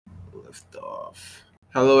Lift off.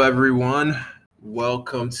 Hello, everyone.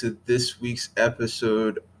 Welcome to this week's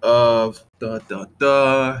episode of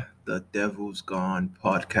The Devil's Gone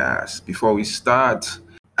podcast. Before we start,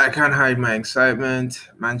 I can't hide my excitement.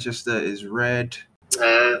 Manchester is red.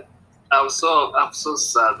 I'm so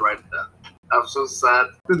sad right now. I'm so sad.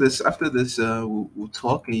 After this, we'll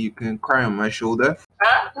talk and you can cry on my shoulder.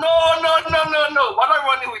 No. Why am I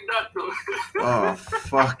running with that though? Oh,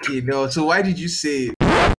 fuck you know. So why did you say it?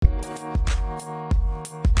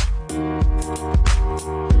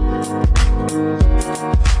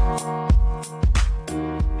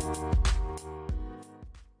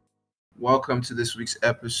 Welcome to this week's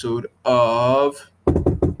episode of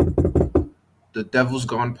The Devil's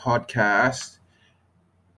Gone podcast.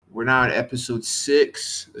 We're now at episode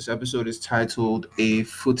 6. This episode is titled A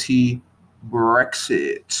Footie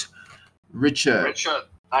Brexit. Richard,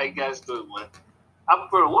 how you guys doing, man?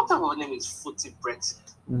 Bro, what type of name is Footie Brexit?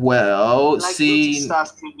 well, Like, you just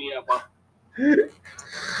asking me about.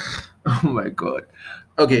 Oh my god.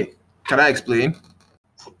 Okay, can I explain?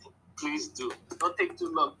 Please do. Don't take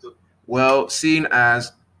too long, though. Well, seeing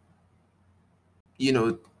as,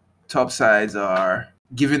 top sides are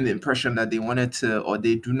giving the impression that they wanted to or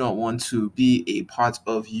they do not want to be a part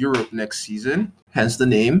of Europe next season, hence the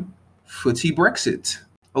name Footie Brexit.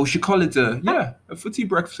 Oh, we should call it a Footie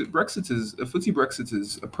Brexit. A Footie Brexit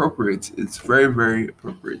is appropriate. It's very, very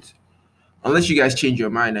appropriate. Unless you guys change your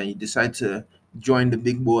mind and you decide to join the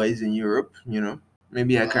big boys in Europe,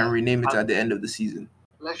 maybe I can rename it at the end of the season.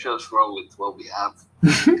 Let's just roll with what we have.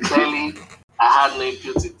 Clearly, I had no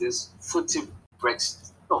input in this Footie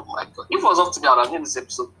Brexit. Oh my god. If it was up to me, I would have named this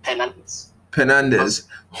episode Penandes.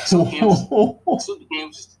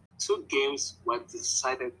 Two games were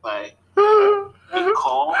decided by a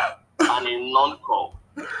call and a non-call.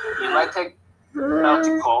 United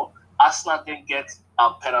penalty call. Arsenal didn't get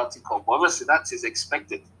a penalty call. But obviously, that is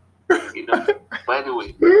expected. But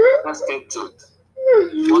anyway, let's get to it.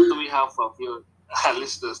 What do we have for our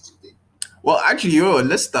listeners today? Well, actually,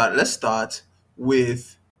 let's start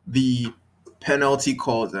with the penalty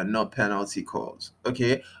calls and not penalty calls.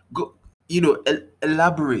 Okay, go.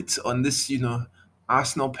 Elaborate on this.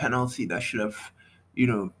 Arsenal penalty that should have,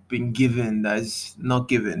 been given that is not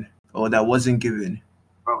given or that wasn't given.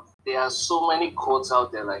 Bro, there are so many quotes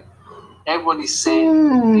out there. Like everybody's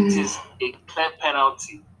saying, it is a clear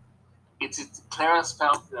penalty. It is the clearest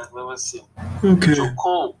penalty I've ever seen. Okay. Joe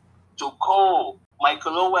Cole,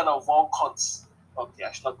 Michael Owen of all cuts. Okay,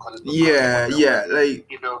 I should not call it.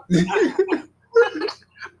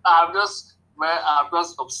 I'm just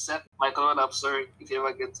upset. Michael Owen, I'm sorry if you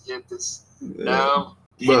ever get to hear this. The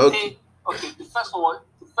first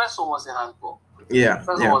one was a handball. Yeah.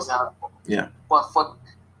 One was a handball. Yeah. But for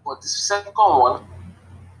the second one,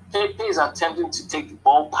 Pepe is attempting to take the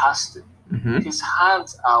ball past him. Mm-hmm. His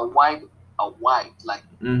hands are wide, like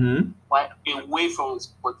wide away from his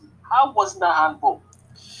body. How was that handball?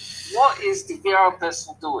 What is the VAR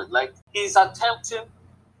person doing? Like he's attempting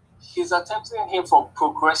him from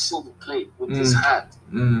progressing the play with his hand.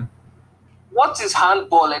 Mm-hmm. What is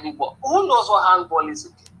handball anymore? Who knows what handball is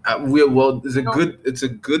again? It's a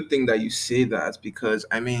good thing that you say that because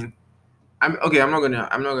I'm not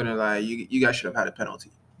gonna lie. You guys should have had a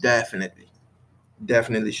penalty.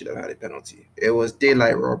 Definitely should have had a penalty. It was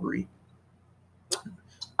daylight robbery.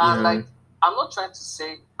 And I'm not trying to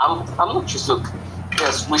say I'm not just look.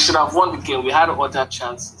 Yes, we should have won the game. We had other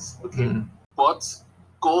chances. Okay, but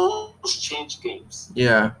goals change games.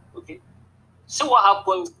 Yeah. Okay. See what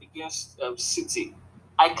happened against City.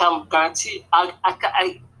 I can guarantee.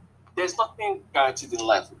 I there's nothing guaranteed in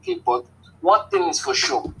life. Okay, but one thing is for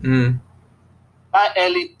sure. That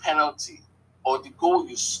early penalty or the goal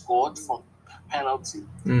you scored from penalty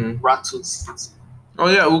rattled City. Oh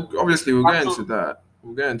yeah, we'll get into that.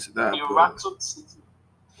 You rattled City.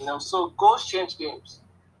 So goals change games,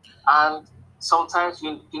 and sometimes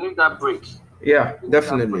you need that break. Yeah,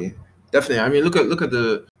 definitely. I mean, look at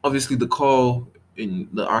the call in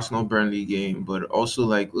the Arsenal Burnley game, but also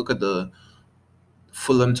look at the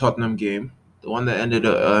Fulham Tottenham game, the one that ended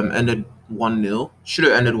 1-0. Should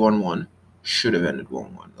have ended 1-1.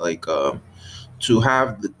 To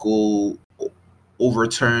have the goal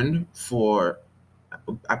overturned for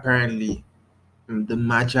apparently the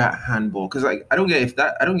Maja handball, because I don't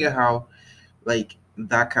get how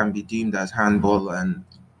that can be deemed as handball and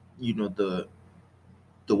the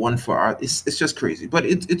one for art. It's just crazy, but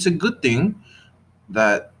it's a good thing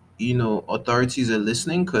that authorities are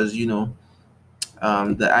listening because the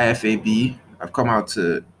IFAB have come out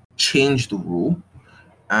to change the rule,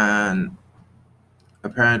 and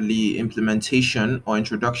apparently implementation or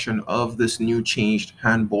introduction of this new changed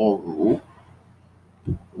handball rule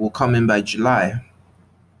will come in by July.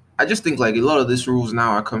 I just think like a lot of these rules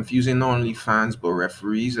now are confusing not only fans but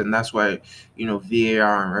referees, and that's why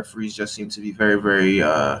VAR and referees just seem to be very, very.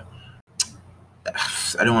 I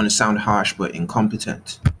don't want to sound harsh, but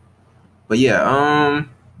incompetent. But yeah,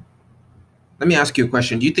 let me ask you a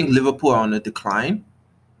question. Do you think Liverpool are on a decline?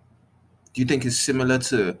 Do you think it's similar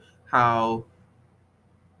to how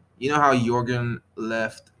how Jurgen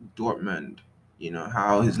left Dortmund?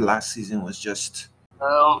 How his last season was just.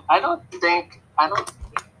 I don't think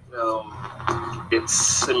it's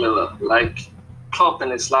similar. Like Klopp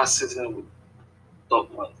in his last season with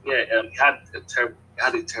Dortmund, yeah, he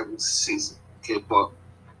had a terrible season. Okay, but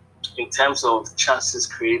in terms of chances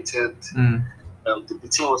created, Mm, the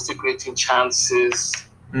team was still creating chances.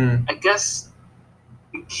 mm, I guess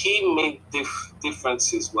the key main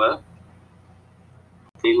differences were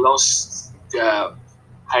they lost their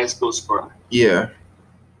highest goal scorer. yeah.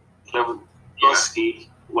 Lewandowski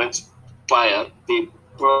went to Bayern. They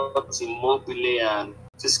brought Immobile and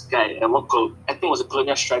this guy, I think it was a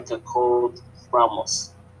Colombian striker called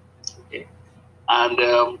Ramos. Okay.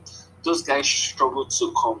 And those guys struggled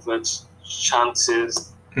to convert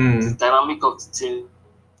chances. The Mm, dynamic of the team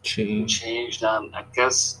change. changed, and I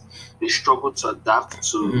guess they struggled to adapt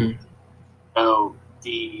to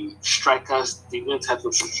the strikers, the new types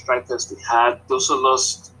of strikers they had. They also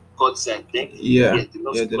lost Godse, I think. Yeah. Yeah, they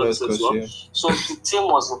lost Yeah, the Godse last as course, well. yeah. So the team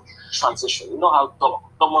was in transition. You know how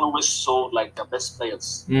Dortmund always sold like their best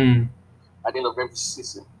players Mm, at the end of every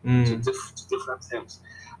season to mm, different teams.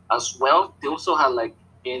 As well, they also had like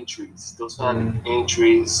injuries. They also had Mm.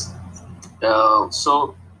 injuries.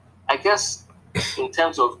 So I guess in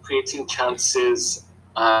terms of creating chances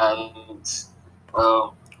and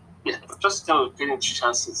yeah, just in terms of creating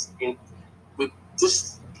chances with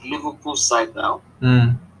this Liverpool side now,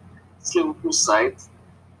 mm. this Liverpool side,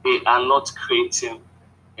 they are not creating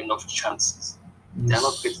enough chances. They are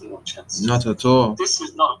not creating enough chances. Not at all.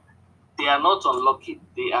 They are not unlucky.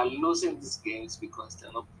 They are losing these games because they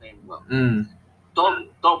are not playing well. Mm,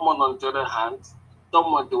 Dortmund, on the other hand,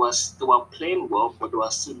 Dortmund they were playing well, but they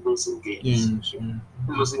were still losing games.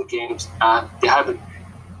 Losing games, and they had a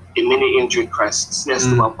mini injury crisis. Yes,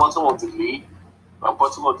 they were bottom of the league. They were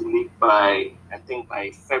bottom of the league by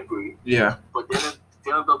February. Yeah. But they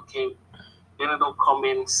ended up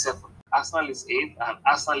coming seventh. Arsenal is eighth, and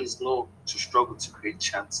Arsenal is known to struggle to create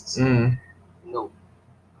chances. Mm. No,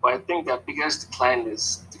 but I think their biggest decline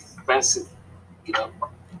is defensive.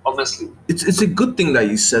 Obviously, It's a good thing that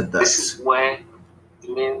you said that. this is where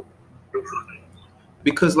the main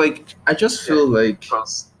Because like I just feel like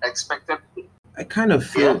was expected. I kind of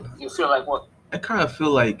feel You feel like what? I kind of feel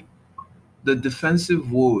like the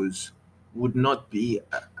defensive woes would not be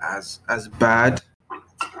as bad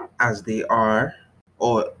as they are,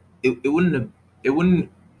 or it wouldn't have it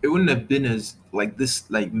wouldn't have been as like this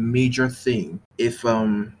like major thing if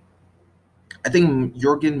I think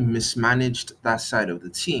Jurgen mismanaged that side of the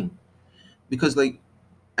team. Because like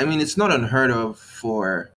I mean it's not unheard of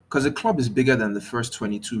for because the club is bigger than the first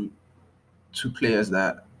 22 players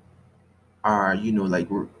that are like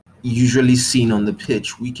usually seen on the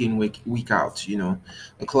pitch week in week out.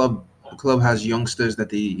 The club has youngsters that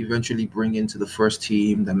they eventually bring into the first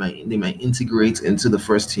team that they might integrate into the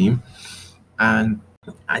first team. And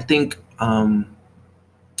I think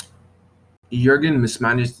Jurgen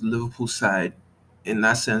mismanaged the Liverpool side in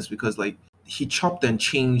that sense because like he chopped and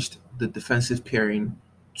changed the defensive pairing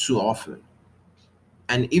too often.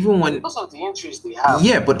 And even when Because of the injuries they have.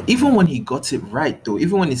 yeah, but even when he got it right though,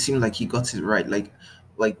 even when it seemed like he got it right, like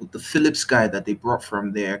with the Phillips guy that they brought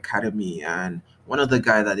from their academy and one other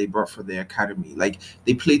guy that they brought from their academy, like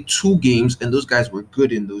they played 2 games and those guys were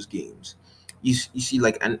good in those games. You see,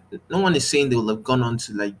 like, and no one is saying they will have gone on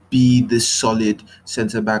to like be this solid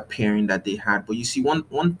center back pairing that they had. But you see,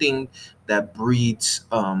 one thing that breeds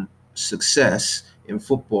success in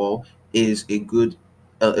football is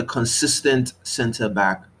a consistent center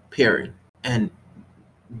back pairing, and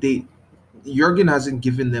they Jurgen hasn't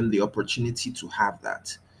given them the opportunity to have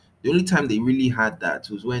that. The only time they really had that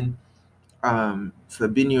was when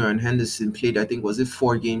Fabinho and Henderson played. I think was it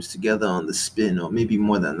 4 games together on the spin, or maybe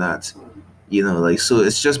more than that. Like so.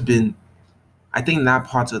 It's just been. I think that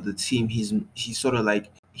part of the team, he's sort of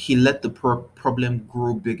like he let the problem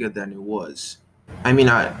grow bigger than it was. I mean,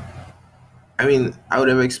 I would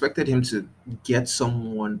have expected him to get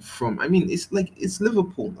someone from. I mean, it's like it's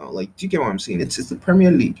Liverpool now. Like, do you get what I'm saying? It's the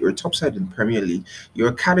Premier League. You're a top side in the Premier League. Your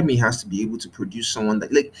academy has to be able to produce someone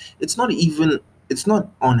that like. It's not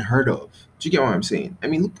unheard of. Do you get what I'm saying? I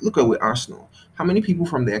mean, look at with Arsenal. How many people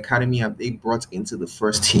from the academy have they brought into the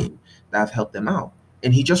first team that have helped them out?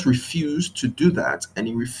 And he just refused to do that, and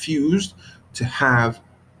he refused to have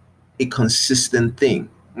a consistent thing.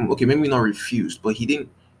 Okay, maybe not refused, but he didn't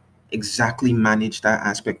exactly manage that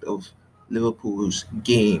aspect of Liverpool's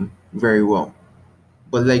game very well.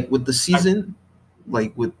 But like with the I, season,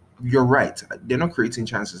 like with you're right, they're not creating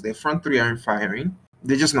chances. Their front three aren't firing.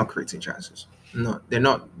 They're just not creating chances. No, they're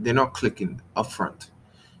not. They're not clicking up front,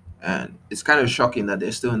 and it's kind of shocking that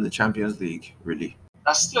they're still in the Champions League. Really.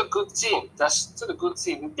 that's still a good team. That's still a good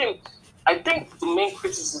team. I think the main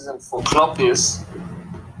criticism for Klopp is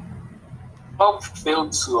Klopp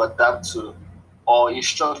failed to adapt to, or is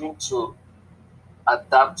struggling to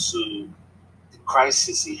adapt to the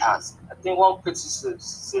crisis he has. I think one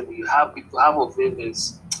criticism people have of him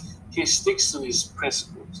is he sticks to his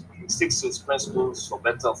principles. He sticks to his principles for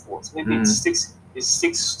better or for worse. Maybe he sticks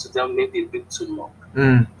to them maybe a bit too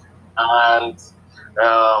long. And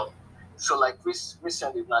so like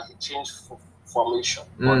recently now he changed formation,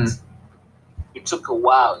 but it took a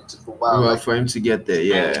while. Well, like, for him to get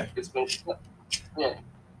there, it's been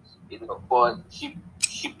but he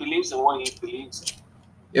believes in what he believes in.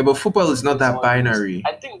 Yeah, but football is not that binary.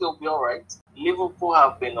 I think they'll be all right. Liverpool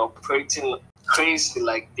have been operating crazy,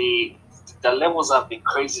 like the levels have been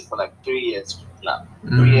crazy for like 3 years now.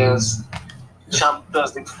 3 years,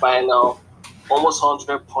 Champions League final, almost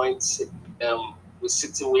 100 points. With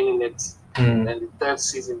City winning it, and the third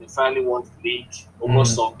season they finally won the league,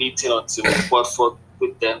 almost unbeaten until Watford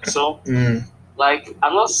with them. So, like,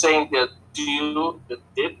 I'm not saying they're due the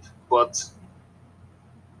dip, but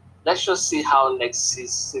let's just see how next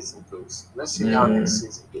season goes. Let's see how next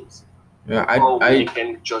season goes. Yeah, I make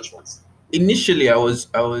any judgments. Initially, I was,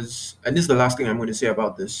 and this is the last thing I'm going to say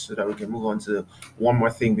about this, so that we can move on to one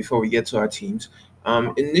more thing before we get to our teams.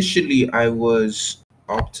 Initially, I was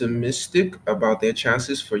optimistic about their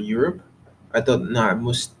chances for Europe. I thought,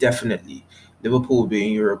 most definitely Liverpool will be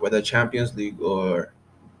in Europe, whether Champions League or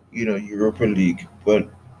Europa League. But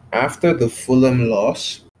after the Fulham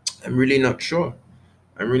loss, I'm really not sure.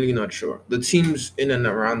 The teams in and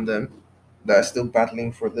around them that are still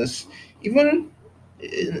battling for this, even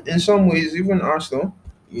in some ways, even Arsenal.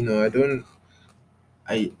 I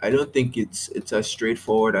don't think it's as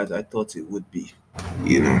straightforward as I thought it would be.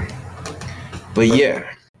 But yeah.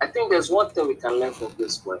 I think there's one thing we can learn from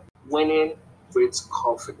this one. Winning breeds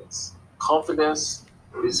confidence. Confidence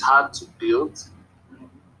is hard to build,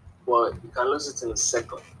 but you can lose it in a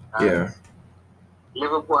second. And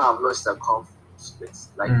Liverpool have lost their confidence.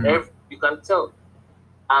 Like you can tell,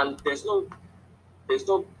 and there's no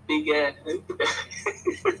bigger.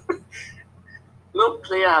 No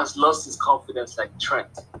player has lost his confidence like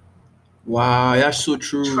Trent. Wow, that's so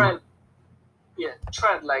true. Trent.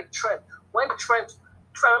 When Trent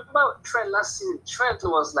last season, Trent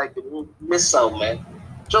was like a missile, man.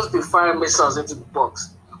 Just be firing missiles into the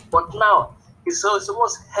box. But now he's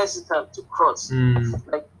almost hesitant to cross.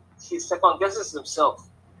 Like he second guesses himself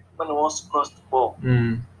when he wants to cross the ball.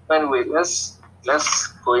 Anyway, let's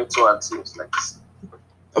go into our teams like this.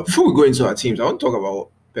 Before we go into our teams, I want to talk about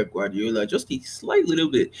Pep Guardiola just a slight little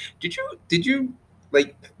bit. Did you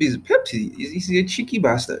like Pepsi? He's a cheeky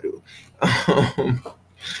bastard though.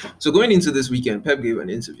 So going into this weekend, Pep gave an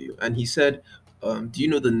interview and he said, do you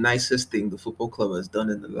know the nicest thing the football club has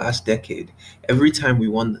done in the last decade? Every time we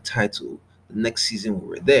won the title, the next season we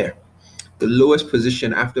were there. The lowest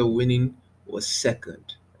position after winning was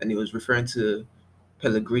second. And he was referring to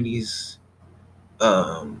Pellegrini's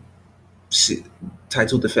title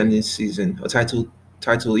defending season, or title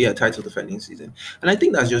defending season. And I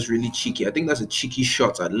think that's just really cheeky. I think that's a cheeky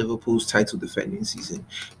shot at Liverpool's title defending season.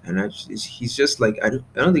 And he's just like, I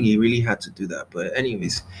don't think he really had to do that. But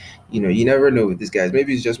anyways, you never know with these guys.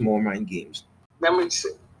 Maybe it's just more mind games. Let me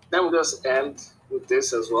just end with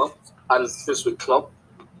this as well. And this with Klopp.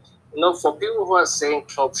 For people who are saying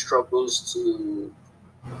Klopp struggles to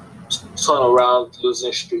turn around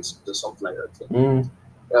losing streaks or something like that.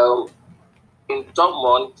 In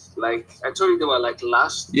Dortmund, like I told you, they were like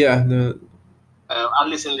last. Yeah, at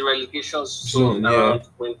least in the relegation zone around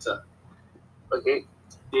winter. Okay,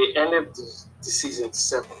 they ended the season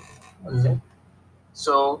 7th. Okay,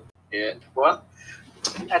 so well,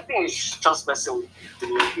 I think he's just messing with the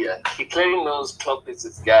media. He clearly knows Klopp is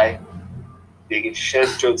this guy. They share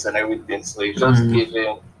jokes and everything, so he's just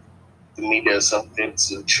giving the media something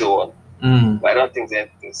to chew on. But I don't think they're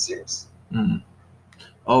anything serious.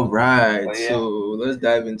 All right, so let's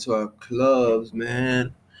dive into our clubs,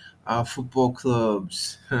 man. Our football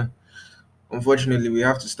clubs. Unfortunately, we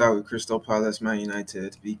have to start with Crystal Palace Man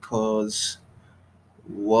United because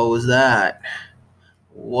what was that?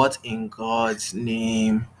 What in God's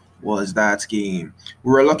name was that game?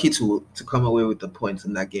 We were lucky to come away with the points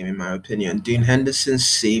in that game, in my opinion. Dean Henderson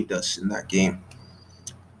saved us in that game.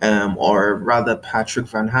 Or rather, Patrick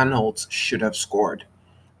Van Aanholt should have scored.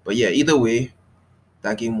 But yeah, either way,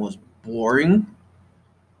 that game was boring,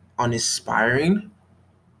 uninspiring.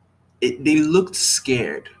 They looked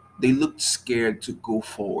scared. They looked scared to go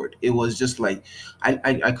forward. It was just like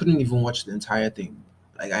I couldn't even watch the entire thing.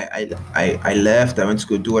 Like I left. I went to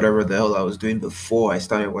go do whatever the hell I was doing before I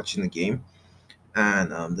started watching the game.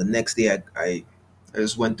 And the next day, I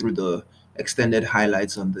just went through the extended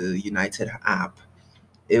highlights on the United app.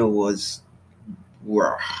 It was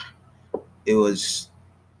wow. It was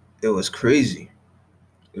it was crazy.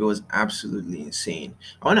 It was absolutely insane.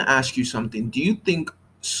 I want to ask you something. Do you think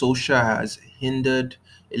social has hindered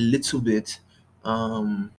a little bit?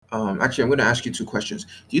 Actually, I'm going to ask you two questions.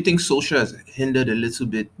 Do you think social has hindered a little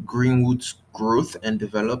bit Greenwood's growth and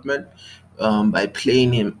development by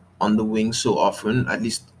playing him on the wing so often, at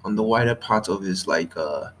least on the wider part of his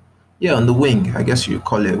yeah, on the wing. I guess you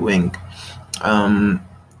call it wing. Um,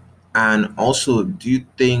 and also, do you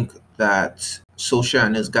think that social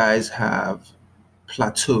and his guys have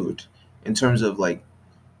plateaued in terms of like,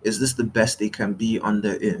 is this the best they can be on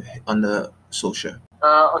the social?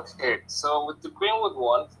 Okay, so with the Greenwood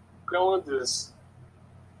one, Greenwood is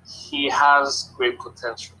he has great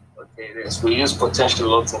potential. Okay, yes, we use potential a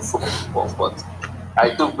lot in football, but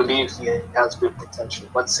I do believe he has great potential.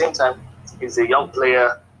 But at the same time, he's a young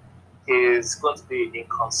player. He's going to be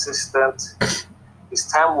inconsistent. His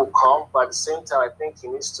time will come, but at the same time, I think he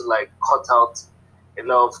needs to like cut out a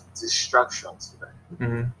lot of distractions.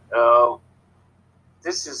 Hmm.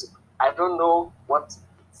 This is I don't know what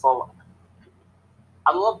from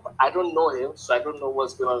I don't know him, so I don't know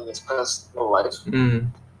what's going on in his personal life. Mm.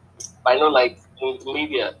 But I know like in the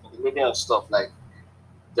media and stuff, like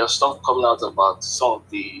there's stuff coming out about some of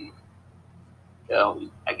the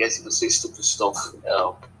I guess you could say stupid stuff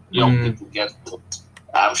young people get put.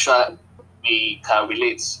 I'm sure we can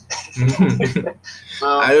relate. So,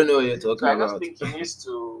 I don't know what you're talking so I just about. think he needs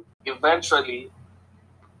to eventually.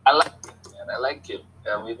 I like him, and I like him.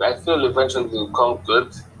 I feel eventually he'll come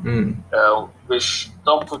good. Mm. Which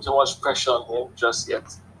don't put too much pressure on him just yet.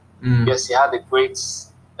 Mm. Yes, he had a great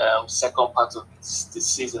second part of the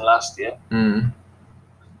season last year,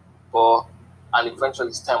 but and eventually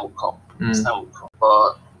his time will come. His time will come.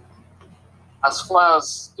 But as far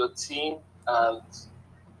as the team and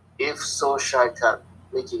if Solskjaer can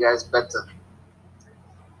make you guys better,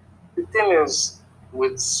 the thing is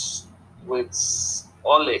with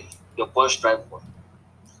Ole, your bus driver,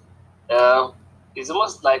 it's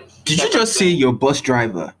almost like Did you just say your bus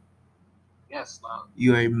driver? yes, man.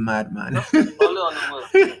 You are a madman. Ole on the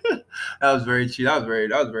wheel. That was very cheap. That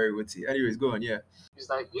was very witty. Anyways, go on. Yeah. It's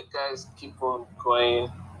like you guys keep on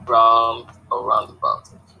going round or roundabout.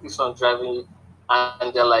 Keep on driving,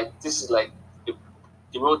 and they're like, this is like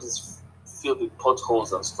the road is filled with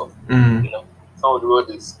potholes and stuff. Mm. You know, some of the road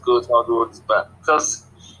is good, some of the road is bad. Because,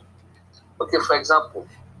 okay, for example,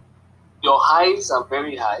 your highs are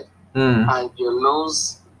very high, and your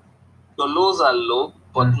lows are low,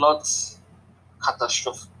 but not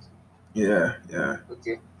catastrophic. Yeah.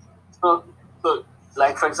 Okay, so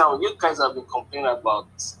like for example, you guys have been complaining about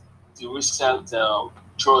the recent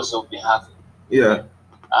draws you've been having. Yeah.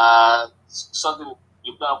 Suddenly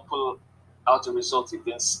you can pull out a result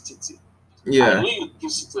against City. Yeah. I know you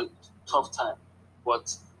give City a tough time,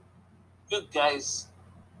 but you guys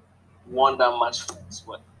won that match as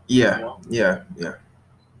well. Yeah. You know? Yeah.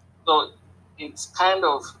 So it's kind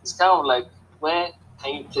of like where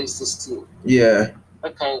can you place this team? Yeah.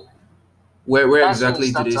 Where That's when exactly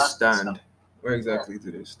you do start they to ask yourself. stand? Where exactly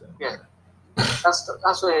do they stand? Yeah.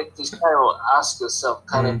 That's where you kind of ask yourself,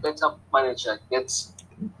 can a better manager get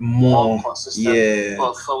more consistent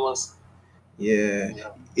performance? Yeah. You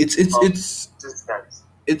know, It's these guys.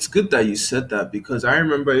 it's good that you said that, because I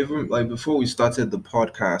remember even like before we started the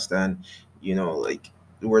podcast, and like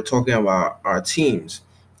we're talking about our teams,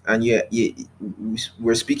 and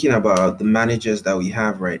we're speaking about the managers that we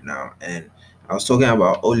have right now, and I was talking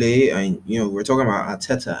about Ole, and we're talking about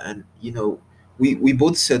Arteta, and we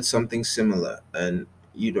both said something similar, and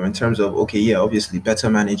in terms of, okay, yeah, obviously better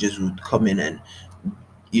managers would come in and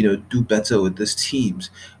do better with these teams,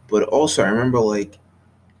 but also I remember like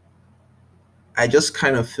I just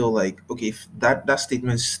kind of feel like, okay, if that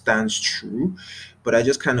statement stands true, but I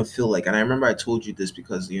just kind of feel like, and I remember I told you this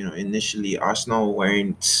because initially Arsenal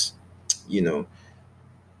weren't you know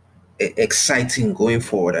exciting going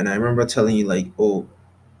forward, and I remember telling you like, oh,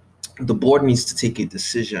 the board needs to take a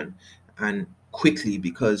decision and quickly,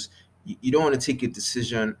 because You don't want to take a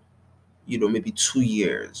decision, maybe 2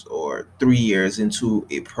 years or 3 years into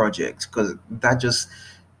a project, because that's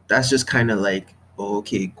just kind of like, oh,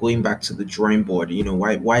 okay, going back to the drawing board.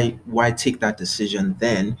 Why take that decision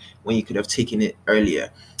then when you could have taken it earlier?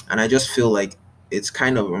 And I just feel like it's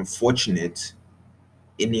kind of unfortunate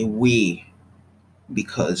in a way,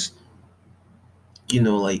 because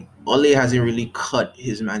like Ole hasn't really cut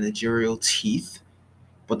his managerial teeth,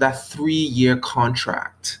 but that 3-year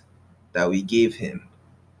contract that we gave him,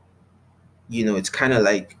 it's kind of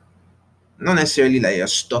like, not necessarily like you're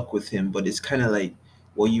stuck with him, but it's kind of like,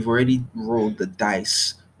 well, you've already rolled the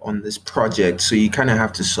dice on this project, so you kind of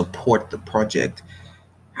have to support the project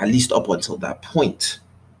at least up until that point,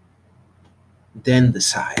 then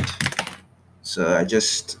decide. So I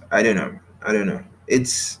don't know.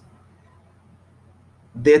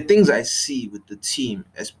 There are things I see with the team,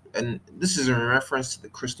 and this is in reference to the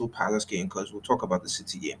Crystal Palace game, because we'll talk about the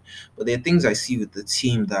City game. But there are things I see with the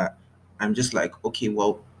team that I'm just like, okay,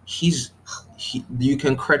 well, you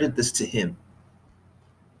can credit this to him.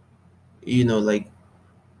 Like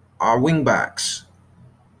our wing backs,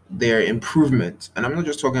 their improvement, and I'm not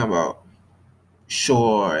just talking about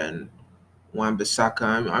Shaw and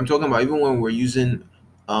Wan-Bissaka. I'm talking about even when we're using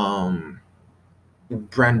um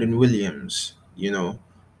Brandon Williams,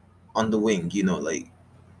 on the wing, like,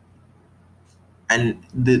 and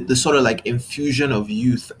the sort of like infusion of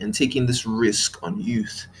youth and taking this risk on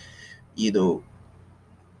youth, you know,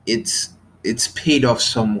 it's paid off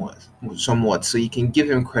somewhat. So you can give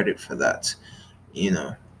him credit for that, you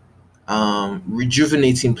know.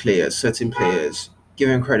 Rejuvenating players, certain players, give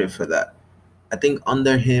him credit for that. I think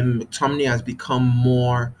under him, McTominay has become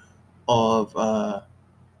more of a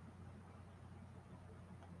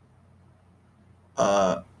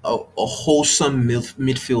wholesome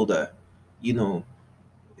midfielder. You know,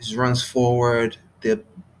 his runs forward,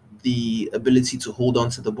 the ability to hold on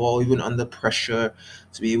to the ball even under pressure,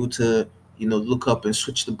 to be able to look up and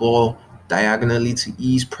switch the ball diagonally to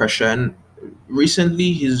ease pressure, and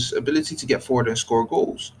recently his ability to get forward and score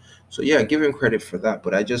goals. So yeah, give him credit for that.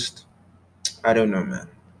 But I don't know, man.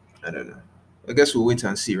 I don't know. I guess we'll wait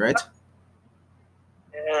and see, right?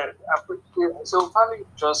 Yeah, so probably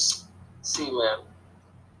just see, man.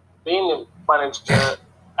 Being a manager,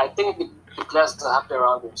 I think the players are happy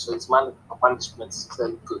around him, so his management is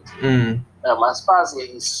very good. As far as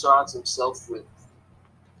he surrounds himself with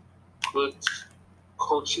good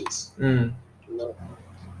coaches, I'm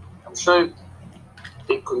sure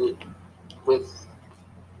they could, with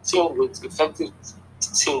with effective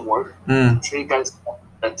teamwork, sure you guys are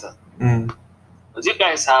better. Because you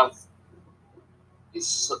guys have a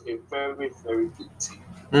very, very good team.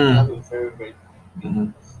 You have a very, very good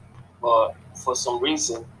team. But for some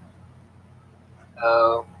reason,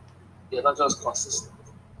 they're not just consistent.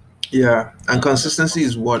 Yeah, and consistency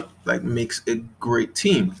is what makes a great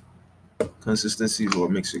team. Consistency is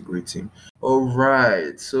what makes a great team. All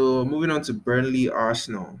right, so moving on to Burnley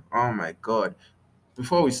Arsenal. Oh my God!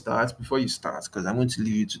 Before you start, because I'm going to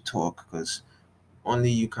leave you to talk, because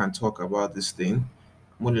only you can talk about this thing.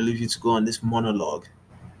 I'm going to leave you to go on this monologue.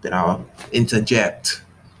 Then I'll interject.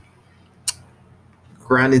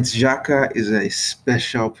 Granit Xhaka is a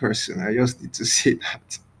special person. I just need to say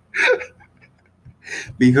that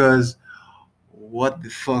because what the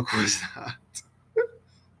fuck was that,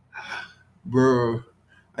 bro?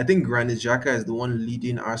 I think Granit Xhaka is the one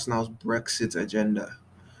leading Arsenal's Brexit agenda.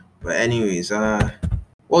 But anyways, what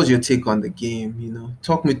was your take on the game?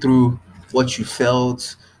 Talk me through what you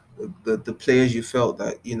felt, the players you felt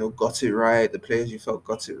that got it right, the players you felt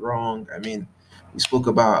got it wrong. I mean, we spoke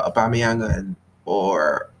about Aubameyang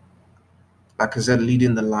or Lacazette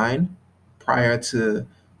leading the line prior to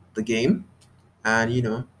the game, and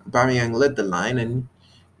Aubameyang led the line, and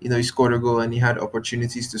he scored a goal and he had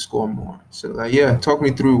opportunities to score more. So yeah, talk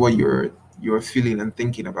me through what you're feeling and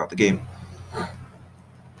thinking about the game.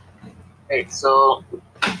 Hey, so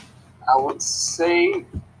I would say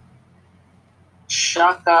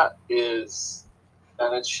Shaka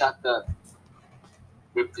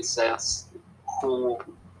represents who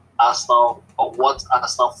Arsenal, or what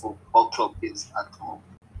Arsenal Football Club is at home.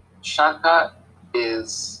 Shaka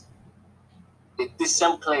is a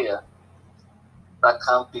decent player that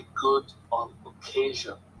can be good on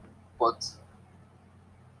occasion, but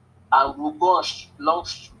and will go on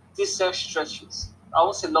decent stretches. I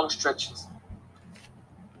won't say long stretches,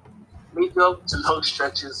 medium to long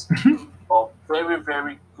stretches of very,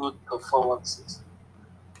 very good performances.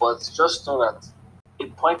 But just know that a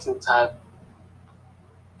point in time,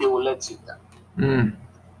 they will let you down.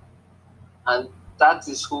 And that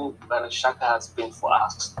is who Granit Xhaka has been for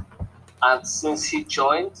us. And since he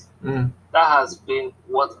joined, Mm. that has been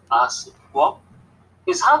what Arsenal. Well,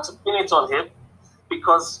 it's hard to pin it on him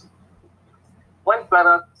because when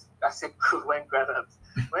Granat,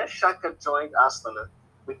 when Xhaka joined Arsenal,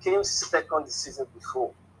 we came second the season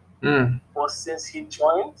before. Mm. But since he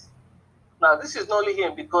joined, now this is not only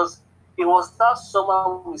him because it was that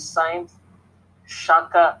summer we signed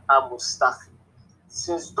Xhaka and Mustafi.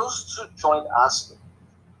 Since those two joined Arsenal,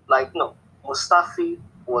 Mustafi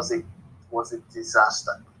was a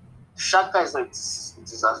disaster. Xhaka is a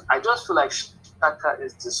disaster. I just feel like Xhaka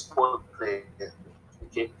is the squad player.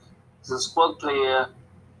 Okay, he's a squad player,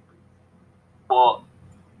 but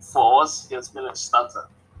for us, he has been a starter.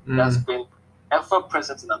 He has been ever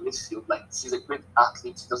present in the midfield. Like he's a great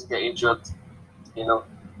athlete. He doesn't get injured, you know.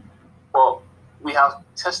 But we have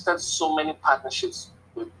tested so many partnerships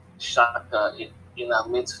with Xhaka in our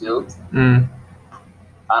midfield, and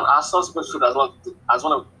Arsenal's midfield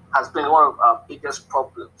has been one of our biggest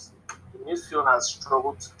problems. The midfield has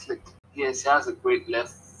struggled to click. Yes, he has a great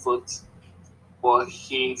left foot, but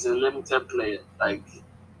he's a limited player. Like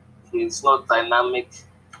he's not dynamic.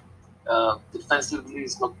 Defensively,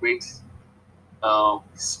 he's not great.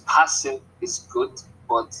 His passing is good,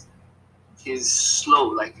 but he's slow.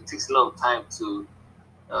 Like it takes a lot of time to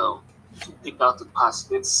pick out the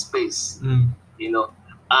pass, needs space,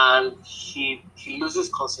 and he loses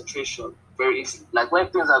concentration very easily. Like when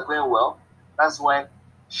things are going well, that's when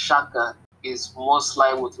Xhaka is most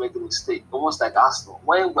liable to make a mistake, almost like Arsenal.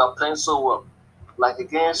 When we are playing so well, like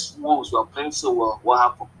against Wolves, we are playing so well, what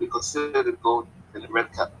happened? We considered the goal in the red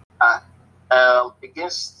card.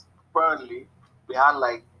 Against Burnley, we had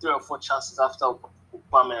like 3 or 4 chances after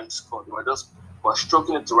Aubameyang scored. We were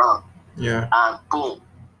stroking it around. Yeah. And boom,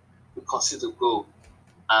 we conceded a goal.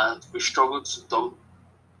 And we struggled to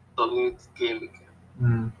dominate the game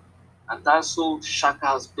again. And that's who Xhaka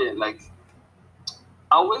has been. Like,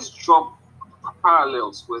 I always drop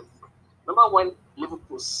parallels with, remember when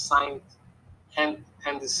Liverpool signed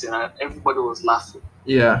Henderson and everybody was laughing?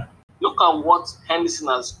 Yeah. Look at what Henderson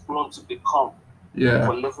has grown to become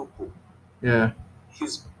for Liverpool. Yeah.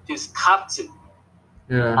 He's captain.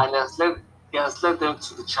 Yeah. And he has led them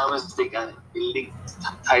to the Champions League and the league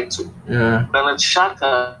title. Yeah. Bernard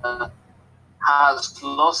Xhaka has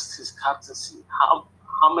lost his captaincy.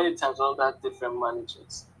 How many times under different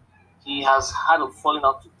managers? He has had a falling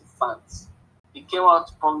out with the fans. He came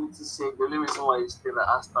out probably to say the only reason why he stayed at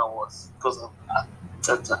Arsenal was because of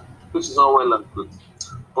Arteta, which is all well and good.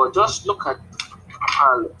 But just look at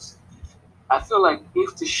parallels. I feel like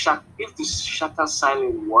if the Xhaka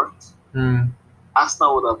signing worked,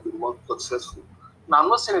 Arsenal would have been more successful. Now, I'm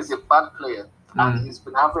not saying he's a bad player, and he's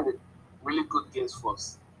been having really good games for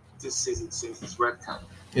us this season since his red card.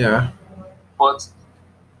 Yeah. But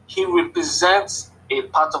he represents a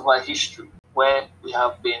part of our history where we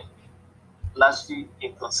have been largely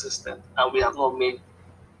inconsistent and we have not made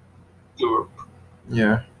Europe.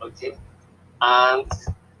 Yeah. Okay. And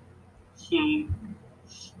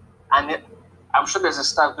I'm sure there's a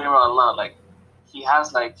stat going around now, like he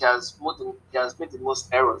has made the most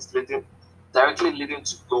errors directly leading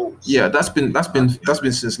to goals. Yeah, that's been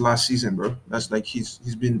since last season, bro. That's like he's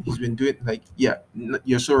been doing like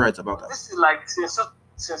you're so right about that. This is like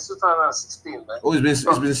since 2016, man. Oh, it's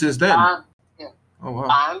been since then. Oh wow.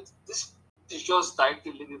 And this is just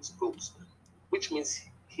directly leading to goals, which means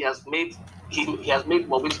he has made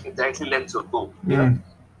more, which indirectly led to a goal.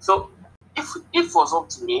 So if it was up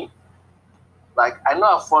to me, like I know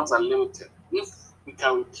our funds are limited. If we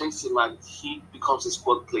can replace him and he becomes a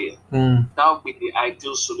squad player, that would be the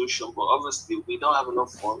ideal solution. But obviously, we don't have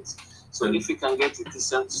enough funds. So if we can get a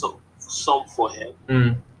decent sum for him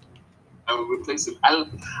and replace him,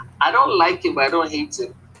 I don't like him, but I don't hate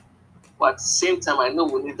him. But at the same time, I know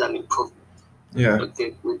we need an improvement. Yeah.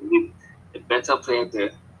 Okay, we need a better player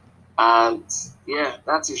there. And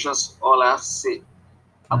that is just all I have to say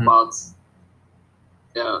about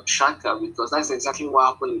Xhaka, because that's exactly what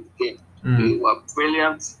happened in the game. We were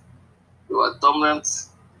brilliant, we were dominant,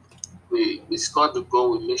 we scored the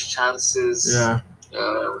goal, we missed chances. Yeah.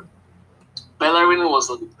 Bellerin was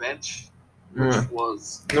on the bench, which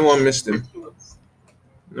was no one missed him. ridiculous.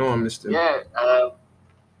 No one missed him. Yeah,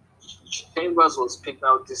 Chambers was picking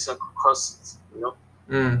out decent crosses,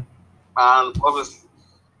 and obviously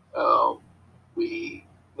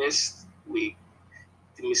the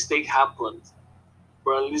mistake happened.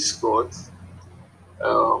 Burnley scored.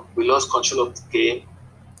 We lost control of the game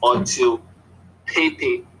until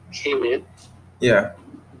Pepe came in. Yeah.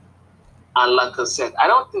 And Lacazette. I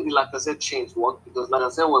don't think the Lacazette change worked because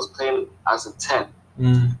Lacazette was playing as a 10.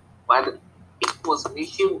 But if it was me,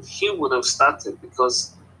 he would have started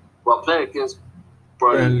because We're playing against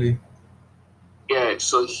Burnley. Burnley. Yeah,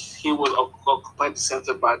 so he will occupy the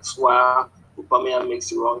centre backs while Aubameyang makes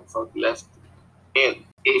the run from the left. And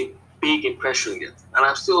a big impression yet. And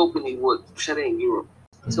I'm still hoping he would, especially in Europe.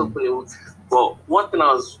 I'm still hoping he would. But one thing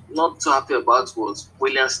I was not too happy about was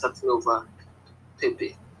William starting over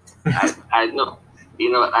Pepe. I know,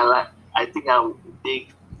 I think I'm a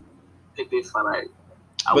big Pepe fan. I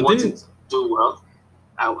But wanted didn't to do well.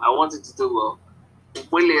 I wanted to do well.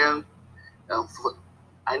 William,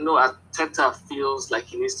 I know Arteta feels like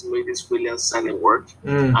he needs to make this William signing work.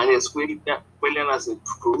 And yes, William has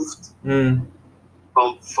improved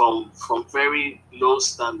from very low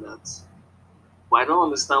standards. But I don't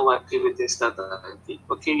understand why Pepe didn't start that.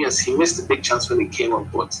 Okay, yes, he missed a big chance when he came on,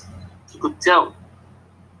 but you could tell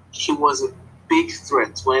he was a big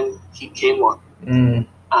threat when he came on.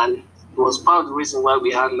 And it was part of the reason why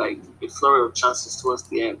we had like a flurry of chances towards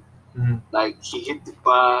the end. Like he hit the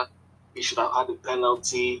bar, he should have had a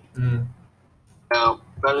penalty.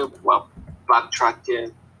 Very well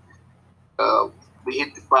backtracking. We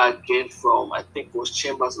hit the bar again from I think it was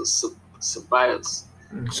Chambers or Ceballos.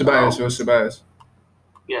 Ceballos.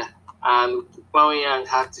 Yeah, and Aubameyang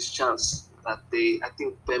had this chance that I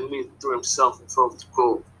think Bemi threw himself in front of the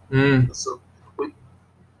goal. So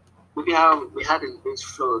we had a big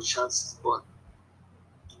flow of chances, but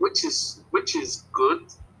which is good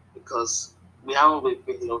because we haven't been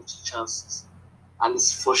big enough chances, and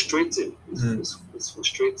it's frustrating. It's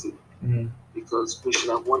frustrating because we should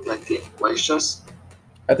have won that game. But it's just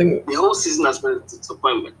I think the whole season has been a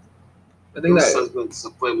disappointment. I think has been a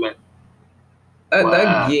disappointment.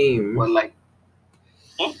 That game. Well, like.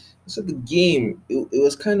 So the game, it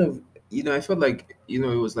was kind of, I felt like, it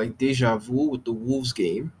was like deja vu with the Wolves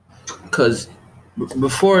game. Because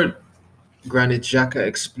before Granit Xhaka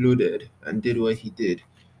exploded and did what he did,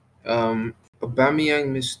 Aubameyang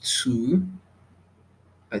missed 2,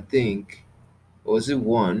 I think. Or was it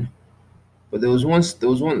 1? But there was one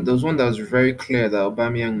that was very clear that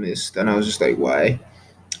Aubameyang missed, and I was just like, why?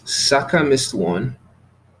 Saka missed 1,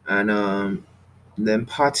 and then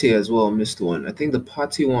Partey as well missed 1. I think the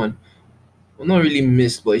Partey one, well, not really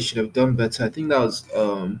missed, but he should have done better. I think that was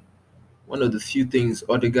one of the few things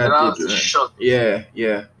Odegaard did right. Shot. Yeah.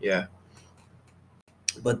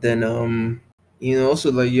 But then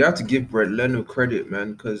also like you have to give Brett Leno credit,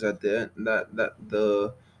 man, because at the end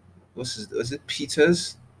was it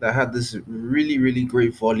Peters that had this really, really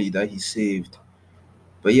great volley that he saved.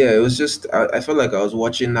 But yeah, it was just I felt like I was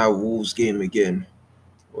watching that Wolves game again,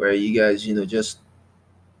 where you guys, just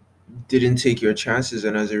didn't take your chances,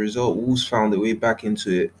 and as a result, Wolves found a way back into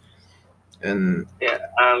it. And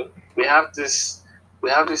we have this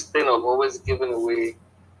thing of always giving away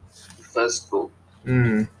the first goal.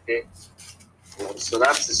 Okay, so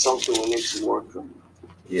that's something we need to work on.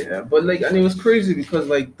 Yeah, but and it was crazy because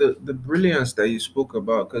the brilliance that you spoke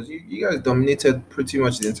about, because you guys dominated pretty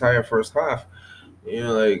much the entire first half.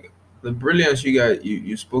 The brilliance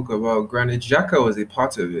you spoke about. Granit Xhaka was a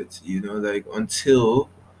part of it. Until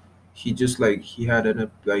he just he had I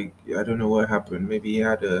don't know what happened. Maybe he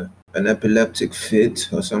had an epileptic fit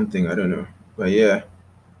or something. I don't know. But yeah,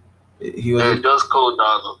 he was. He just called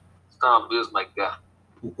down. Can't abuse my guy.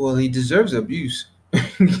 Well, he deserves abuse.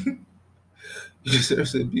 He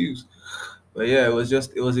deserves abuse. But yeah, it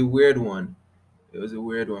was a weird one. It was a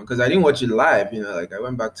weird one because I didn't watch it live. I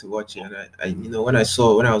went back to watch it, and I when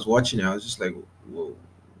I was watching it, I was just like, whoa,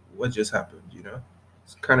 what just happened?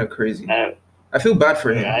 It's kind of crazy. I feel bad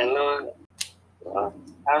for him. Yeah, I know.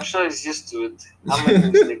 I'm sure he's used to it. How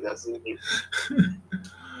many mistakes has he made?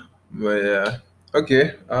 But yeah,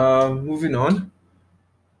 okay. Moving on.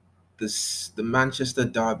 The Manchester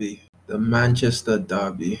Derby. The Manchester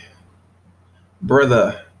Derby.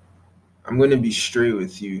 Brother, I'm gonna be straight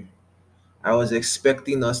with you. I was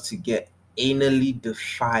expecting us to get anally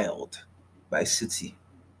defiled by City.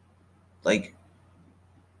 I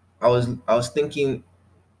was thinking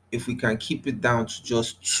if we can keep it down to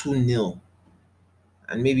just 2-0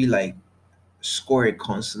 and maybe score a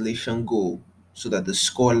consolation goal so that the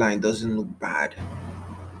scoreline doesn't look bad,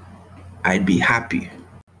 I'd be happy.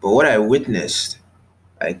 But what I witnessed,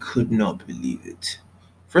 I could not believe it.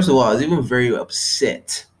 First of all, I was even very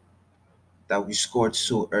upset that we scored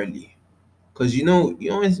so early. Because when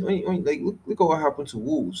look at what happened to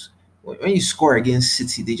Wolves. When you score against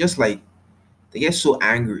City, they just they get so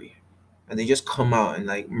angry and they just come out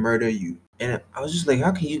and murder you. And I was just like,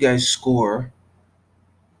 how can you guys score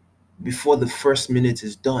before the first minute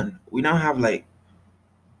is done? We now have 80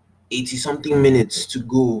 something minutes to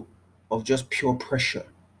go of just pure pressure.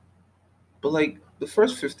 But the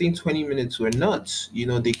first 15, 20 minutes were nuts.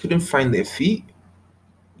 They couldn't find their feet.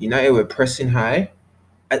 United were pressing high.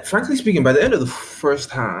 Frankly speaking, by the end of the first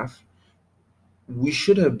half, we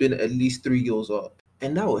should have been at least 3 goals up,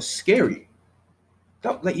 and that was scary.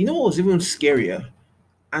 That, like, you know what was even scarier?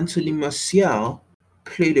 Anthony Martial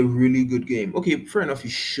played a really good game. Okay, fair enough, he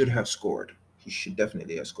should have scored. He should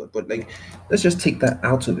definitely have scored. But like, let's just take that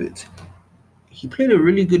out of it. He played a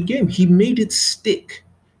really good game. He made it stick.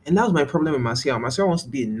 And that was my problem with Martial. Martial wants to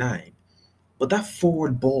be a nine. But that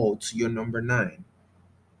forward ball to your number nine,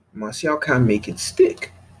 Martial can't make it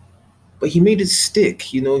stick. But he made it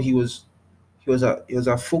stick. You know, he was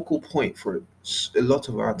a focal point for a lot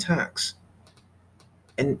of our attacks.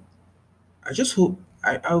 And I just hope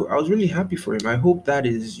I was really happy for him. I hope that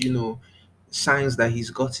is, signs that he's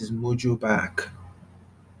got his mojo back,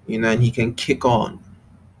 and he can kick on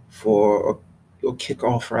or kick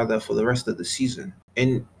off rather for the rest of the season.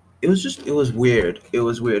 And it was weird. It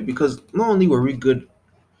was weird because not only were we good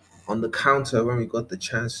on the counter when we got the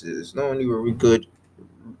chances, not only were we good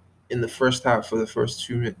in the first half for the first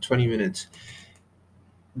 20 minutes,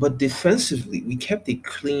 but defensively we kept a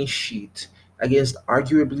clean sheet against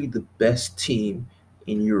arguably the best team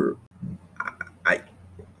in Europe. I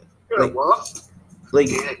Yeah, like well, like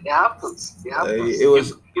it happens. It happens. it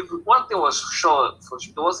was If one thing was sure,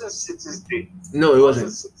 it wasn't City's day. no, it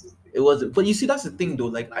wasn't. City's day. It wasn't. But you see, that's the thing though.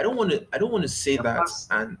 Like I don't want to say Yeah, that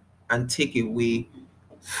that's- and take away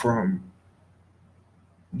from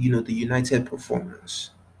the United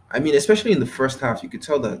performance. I mean, especially in the first half, you could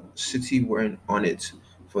tell that City weren't on it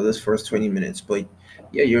for those first 20 minutes. But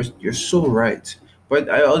yeah, you're so right. But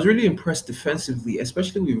I was really impressed defensively,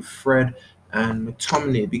 especially with Fred and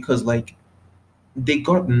McTominay, because like they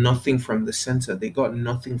got nothing from the center, they got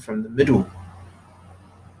nothing from the middle.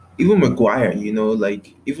 Even Maguire,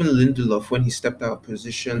 like even Lindelof when he stepped out of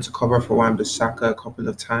position to cover for Wan-Bissaka a couple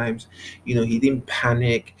of times, he didn't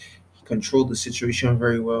panic. He controlled the situation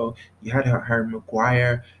very well. You had Harry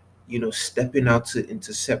Maguire, stepping out to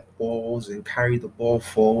intercept balls and carry the ball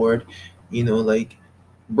forward. Like,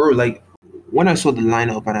 bro, like when I saw the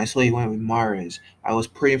lineup and I saw he went with Mahrez, I was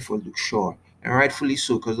praying for Luke Shaw. And rightfully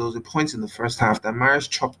so, because there was a point in the first half that Mahrez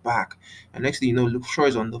chopped back. And next thing you know, Luke Shaw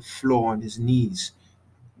is on the floor on his knees.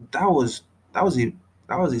 That was a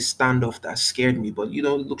that was a standoff that scared me. But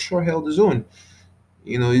Luke Shaw held his own.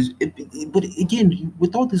 But again,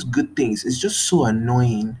 with all these good things, it's just so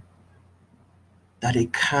annoying that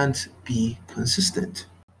it can't be consistent.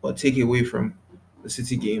 What take away from the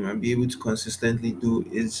City game and be able to consistently do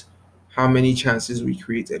is how many chances we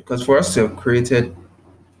created. Because for us to have created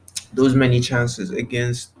those many chances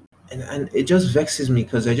against, and it just vexes me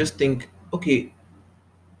because I just think, okay,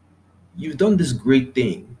 you've done this great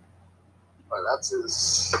thing Well, that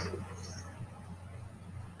is.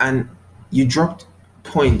 and you dropped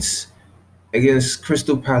points against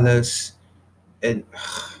Crystal Palace, and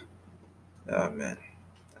oh man,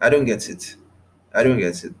 I don't get it. I don't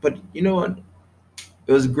get it. But you know what?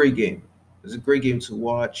 It was a great game. It was a great game to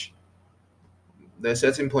watch. There are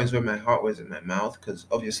certain points where my heart was in my mouth because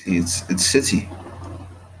obviously it's City.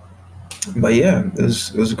 But yeah, it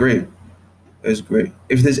was great. It was great.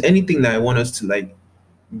 If there's anything that I want us to like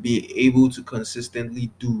be able to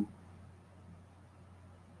consistently do,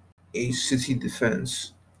 a City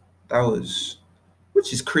defense, that was,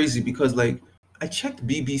 which is crazy because like I checked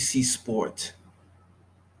BBC Sport,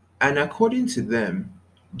 and according to them,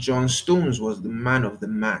 John Stones was the man of the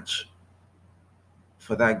match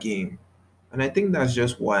for that game. And I think that's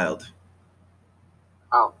just wild.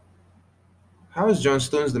 Wow. How is John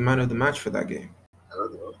Stones the man of the match for that game? I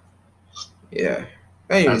don't know. Yeah.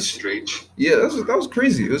 That's Anyways, strange. yeah, that was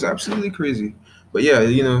crazy. It was absolutely crazy. But yeah,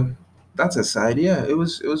 that's aside. Yeah, it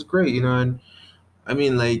was great. And I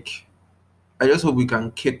mean, like, I just hope we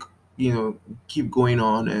can keep going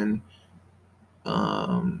on and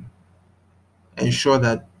um ensure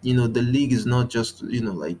that the league is not just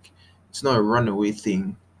like it's not a runaway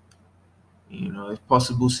thing. If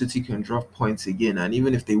possible, City can drop points again, and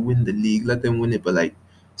even if they win the league, let them win it by like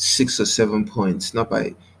 6 or 7 points, not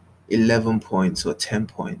by 11 points or 10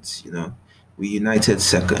 points. We United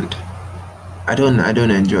second. I don't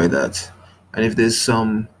enjoy that. And if there's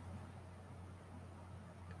some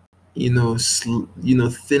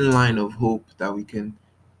thin line of hope that we can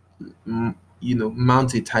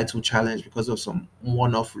mount a title challenge because of some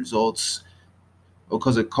one-off results or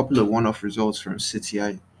because a couple of one-off results from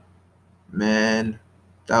City, man,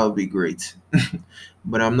 that would be great.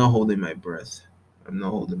 But I'm not holding my breath. I'm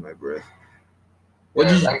not holding my breath. What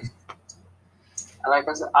Yeah, did you? like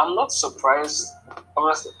I said, I'm not surprised.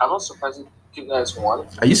 Honestly, I'm not surprised you guys won.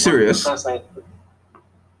 Are you serious? Because like,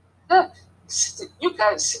 yeah,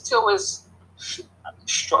 City always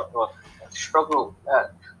struggle.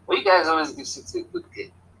 But you guys always give City a good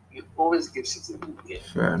game. You always give City a good game.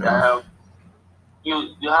 Fair enough.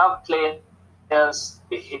 You have players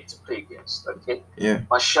they hate to play against. Okay. Yeah.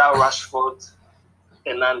 Martial, Rashford,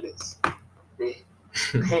 Hernandez. They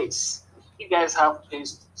pace. You guys have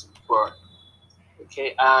pace to burn.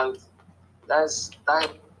 Okay, and that is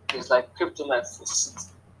like kryptonite for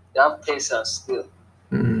City. They have pace and skill.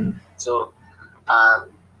 So,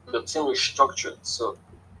 and the team is structured. So,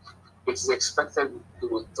 it is expected they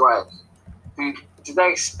will thrive. Did I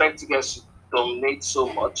expect you guys to dominate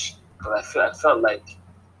so much? Because I felt like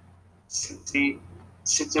City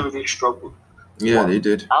really struggled. Yeah, they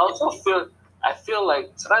did. I feel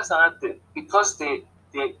like so that's another thing because they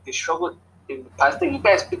struggled in the past. I think you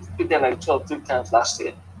guys beat them like 2 or 3 times last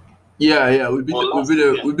year. Yeah. We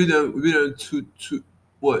beat them two.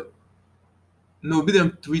 What? No, we beat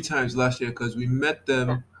them 3 times last year because we met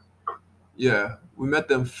them. Yeah, we met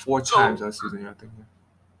them 4 times last season. I think.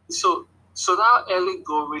 So that early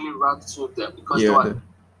goal really rattled them because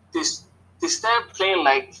they started playing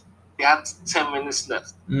like they had 10 minutes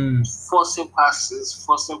left, forcing passes,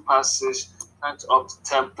 trying to up the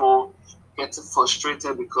tempo, getting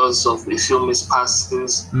frustrated because of a few missed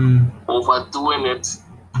passes, overdoing it.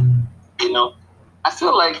 You know, I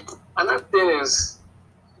feel like another thing is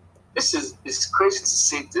it's crazy to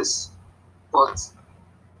say this, but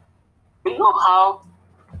you know how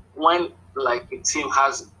when like a team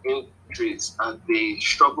has injuries and they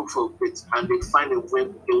struggle for a bit and they find a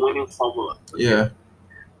winning formula. Okay? Yeah.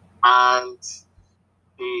 And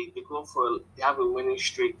they have a winning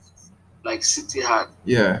streak like City had.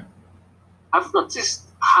 Yeah. I've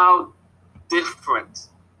noticed how different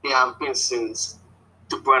they have been since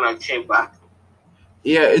De Bruyne came back.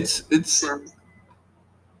 Yeah, it's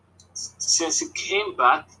since he came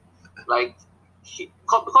back, like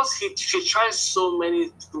because he tries so many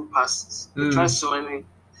through passes. He tries so many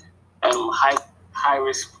high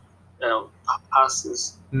risk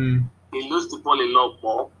passes. They lose the ball a lot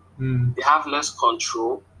more. They have less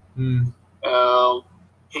control.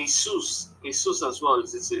 Jesus as well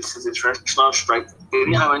is a traditional striker. They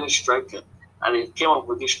didn't have any striker, and they came up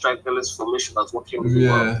with this strikerless formation that's working really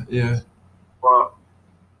well. Yeah. But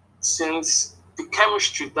since the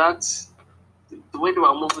chemistry, the way they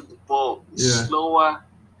were moving the ball is slower,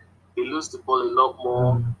 they lose the ball a lot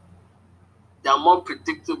more. They are more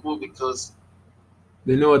predictable because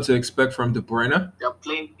they know what to expect from De Bruyne. They are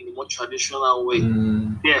playing in a more traditional way.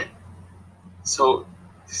 Yeah. So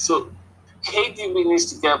KDB needs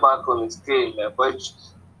to get back on his game, but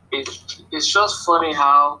it's just funny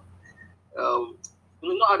how you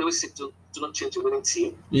know how they always say do not change a winning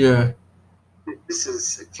team. Yeah. This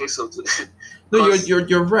is a case of no,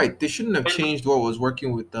 you're right. They shouldn't have changed what was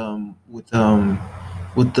working with the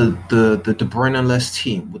De Bruyne-less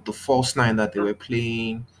team, with the false 9 that they were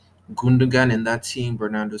playing, Gundogan in that team,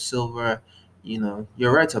 Bernardo Silva. You know,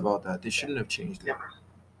 you're right about that. They shouldn't have changed it. Yeah.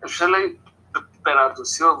 Especially Bernardo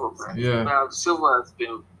Silva, man. Yeah. Bernardo Silva has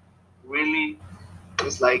been really,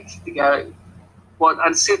 it's like the guy. But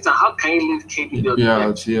at the same time, how can you leave KDB on the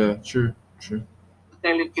bench? Yeah, true.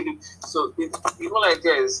 So the whole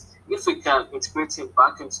idea is if we can integrate him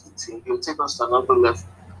back into the team, he'll take us to another level.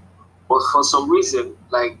 But for some reason,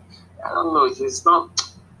 like I don't know, he's not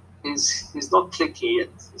clicking yet.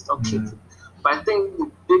 He's not clicking. But I think the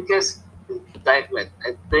biggest indictment,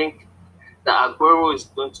 I think that Aguero is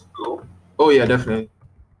going to go. Oh yeah, definitely.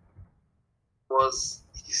 Was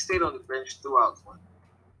he stayed on the bench throughout?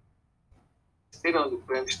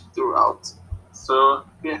 So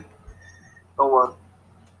yeah. Oh well.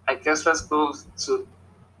 I guess let's go to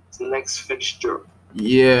the next fixture.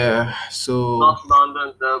 Yeah, so North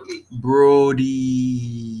London Derby. Brody.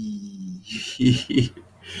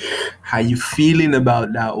 How you feeling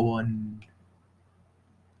about that one?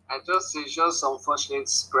 It's just unfortunate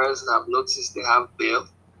Spurs have noticed they have Bale.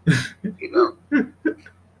 You know.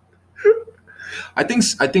 I think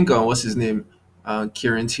what's his name?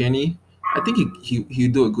 Kieran Tierney. I think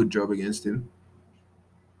he'd do a good job against him.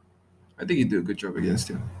 I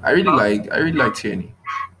I really like Tierney.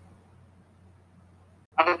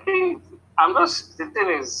 I think the thing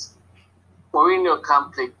is Mourinho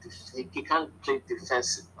can't play he can't play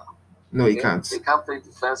defensive now. No, he can't. They can't play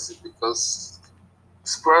defensive because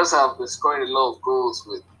Spurs have been scoring a lot of goals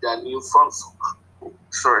with their new front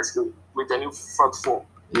four.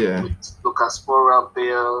 Yeah. With Lucas Moura,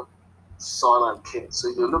 Bale, Son and Kane.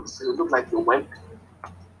 So he look like a wimp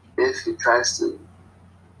if he tries to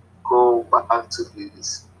go back to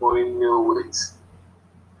his Mourinho ways.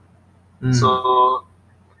 So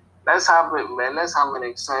let's have it, man. Let's have an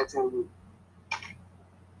exciting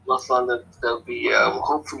North London derby.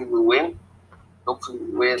 Hopefully we win. hopefully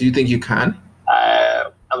we win. Do you think you can?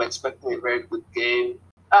 I'm expecting a very good game.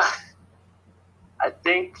 I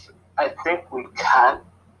think we can. I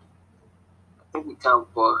think we can,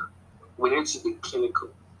 but we need to be clinical,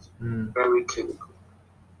 very clinical.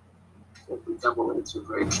 I think we can, but we need to be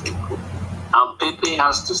very clinical. And Pepe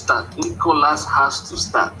has to start. Nicolas has to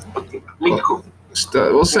start. Okay, Nico.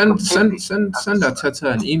 Well, send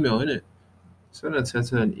Arteta an email, innit? Send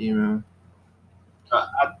Arteta an email.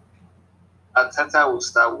 Arteta will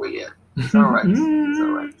start with you. It's all right. It's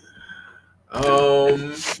all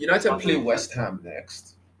right. United play West Ham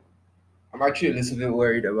next. I'm actually a little bit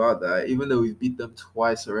worried about that, even though we've beat them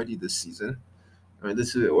twice already this season. I'm a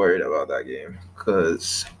little bit worried about that game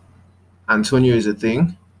because Antonio is a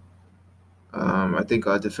thing. I think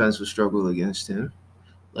our defense will struggle against him.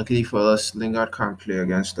 Luckily for us, Lingard can't play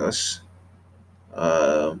against us.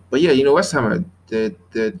 But yeah, West Ham they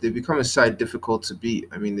become a side difficult to beat.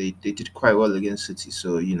 I mean, they did quite well against City,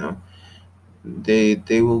 so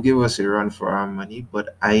they will give us a run for our money.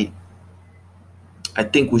 But I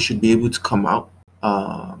think we should be able to come out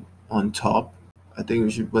on top. I think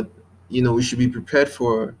we should, but we should be prepared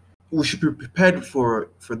for. We should be prepared for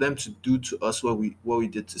them to do to us what we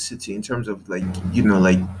did to City in terms of like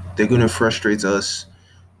they're gonna frustrate us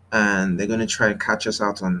and they're gonna try and catch us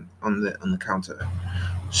out on the counter.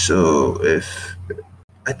 So if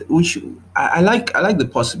I like the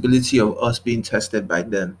possibility of us being tested by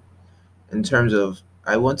them in terms of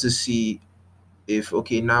I want to see if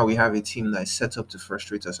now we have a team that's set up to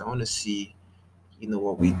frustrate us. I want to see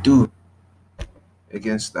what we do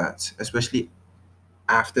against that, especially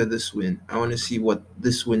after this win. I want to see what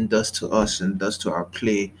this win does to us and does to our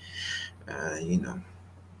play.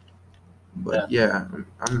 But yeah,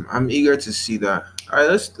 I'm eager to see that. All right,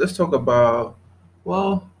 let's talk about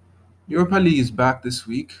Europa League is back this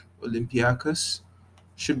week. Olympiacos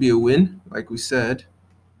should be a win, like we said.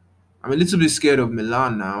 I'm a little bit scared of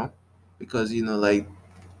Milan now because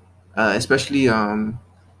especially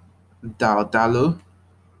Dallo.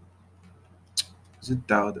 Is it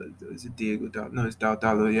Is it Diego Dallo? No, it's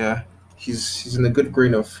Dallo. Yeah, he's in a good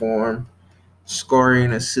grain of form,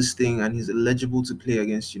 scoring, assisting, and he's eligible to play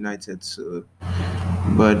against United. So,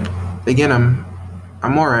 but again, I'm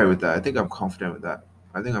all right with that. I think I'm confident with that.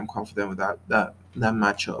 I think I'm confident with that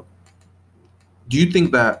matchup. Do you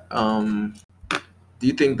think that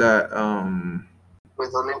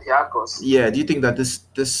with Olympiacos? Yeah, do you think that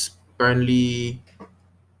this Burnley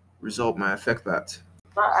result might affect that?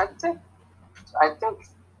 I think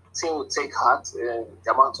team will take heart in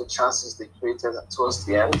the amount of chances they created towards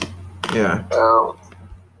the end. Yeah.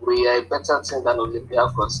 We are a better team than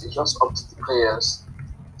Olympiacos. It's just up to the players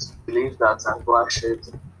to believe that and go and shoot.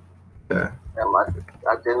 Yeah.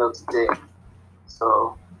 At the end of the day.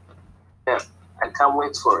 So yeah, I can't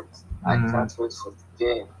wait for it. I can't wait for the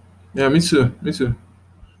game. Yeah, me too.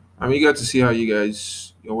 I'm eager to see what you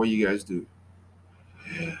guys do.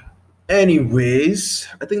 Anyways,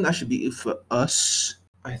 I think that should be it for us.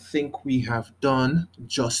 I think we have done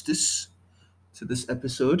justice to this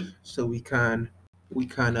episode, so we can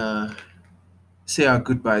say our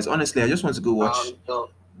goodbyes. Honestly, I just want to go watch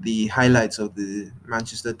the highlights of the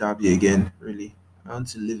Manchester derby again. Really, I want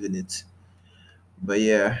to live in it. But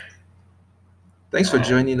yeah, thanks for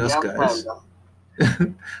joining us, guys.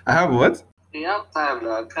 I have what? You have time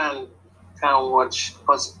now. I can't watch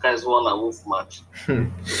because you guys won a wolf match.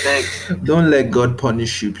 Don't let God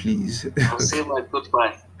punish you, please. I'll say my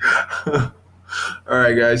goodbye. All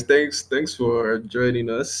right, guys. Thanks for joining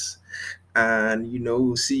us, and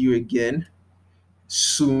we'll see you again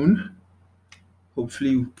soon.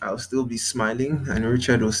 Hopefully, I'll still be smiling, and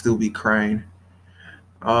Richard will still be crying.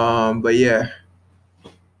 But yeah,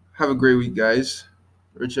 have a great week, guys.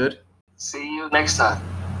 Richard. See you next time.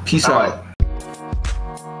 Peace Bye-bye. out.